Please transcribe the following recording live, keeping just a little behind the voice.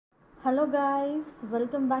Hello guys,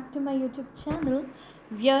 welcome back to my YouTube channel.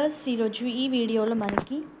 Viewers, ఈరోజు ఈ వీడియోలో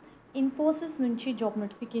మనకి ఇన్ఫోసిస్ నుంచి జాబ్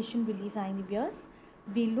నోటిఫికేషన్ రిలీజ్ అయింది. వ్యూయర్స్,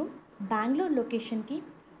 వీళ్ళు బెంగళూరు లొకేషన్కి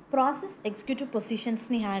ప్రాసెస్ ఎగ్జిక్యూటివ్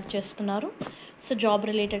పొజిషన్స్ని హైర్ చేస్తున్నారు. So job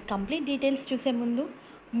related complete details చూసే ముందు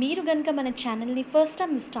మీరు కనుక మన ఛానల్ని ఫస్ట్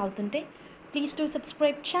టైం విజిట్ అవుతుంటే please to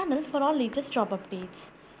subscribe channel for all latest job updates.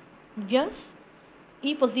 Viewers,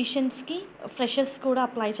 ఈ పొజిషన్స్కి ఫ్రెషర్స్ కూడా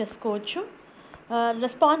అప్లై చేసుకోవచ్చు.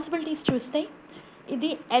 రెస్పాన్సిబిలిటీస్ చూస్తే ఇది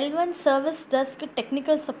L1 service desk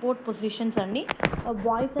technical support positions అండి.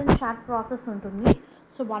 వాయిస్ అండ్ చాట్ ప్రాసెస్ ఉంటుంది.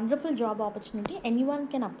 So wonderful job opportunity, any one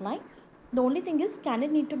can apply. The only thing is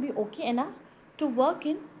candidate need to be okay enough to work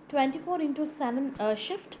in 24/7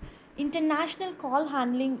 shift. International call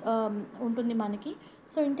handling ఉంటుంది మనకి.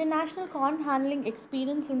 So international call handling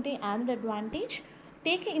experience ఉంటే add advantage.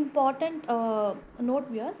 Take important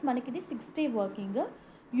note viewers, మనకి ఇది 6 day working.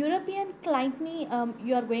 European క్లయింట్ని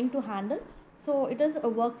you are going to handle. So it is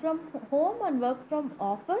work from home and work from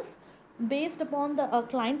office based upon the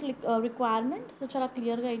client requirement. So చాలా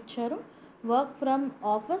క్లియర్గా ఇచ్చారు. Work from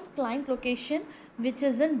office, client location which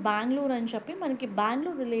is in Bengaluru అని చెప్పి మనకి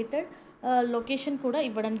Bengaluru related location కూడా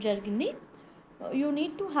ఇవ్వడం జరిగింది. You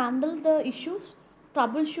need to handle the issues,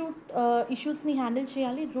 trouble shoot ఇష్యూస్ని handle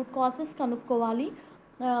చేయాలి, రూట్ కాసెస్ కనుక్కోవాలి.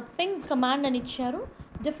 పింగ్ కమాండ్ అని ఇచ్చారు.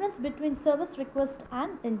 Difference between service request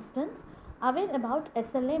and instance, aware about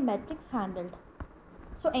SLA metrics handled.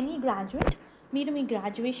 So any graduate, మీరు మీ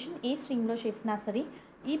గ్రాడ్యుయేషన్ ఏ స్ట్రీమ్లో చేసినా సరే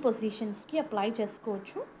ఈ పొజిషన్స్కి అప్లై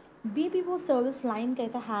చేసుకోవచ్చు. BPO సర్వీస్ లైన్కి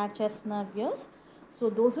అయితే హైర్ చేస్తున్నారు viewers. So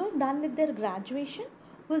those who done with their graduation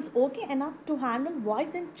who is okay enough to handle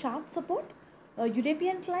voice and chat support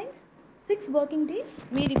European clients 6 working days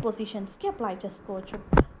మీరు ఈ పొజిషన్స్కి అప్లై చేసుకోవచ్చు.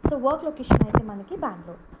 సో వర్క్ లొకేషన్ అయితే మనకి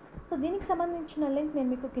బెంగళూరు. సో దీనికి సంబంధించిన లింక్ నేను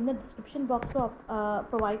మీకు కింద డిస్క్రిప్షన్ బాక్స్లో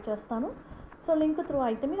ప్రొవైడ్ చేస్తాను. సో లింక్ త్రూ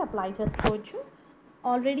అయితే మీరు అప్లై చేసుకోవచ్చు.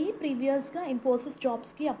 ఆల్రెడీ ప్రీవియస్గా ఇన్ఫోసిస్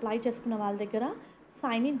జాబ్స్కి అప్లై చేసుకున్న వాళ్ళ దగ్గర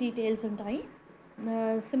సైన్ ఇన్ డీటెయిల్స్ ఉంటాయి.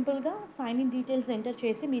 సింపుల్గా సైన్ ఇన్ డీటెయిల్స్ ఎంటర్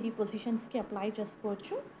చేసి మీరు ఈ పొజిషన్స్కి అప్లై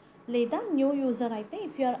చేసుకోవచ్చు. లేదా న్యూ యూజర్ అయితే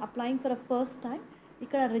if you are applying for a first time,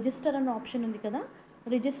 ఇక్కడ రిజిస్టర్ అన్న ఆప్షన్ ఉంది కదా,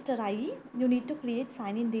 రిజిస్టర్ అయ్యి you need to create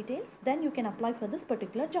sign in details, then you can apply for this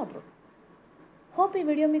particular job role. Hope ఈ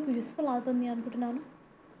video మీకు useful అవుతుంది అనుకుంటున్నాను.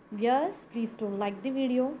 Yes, please do like the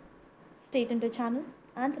video, stay tuned to channel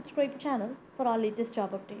and subscribe to channel for all latest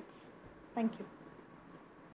job updates. Thank you.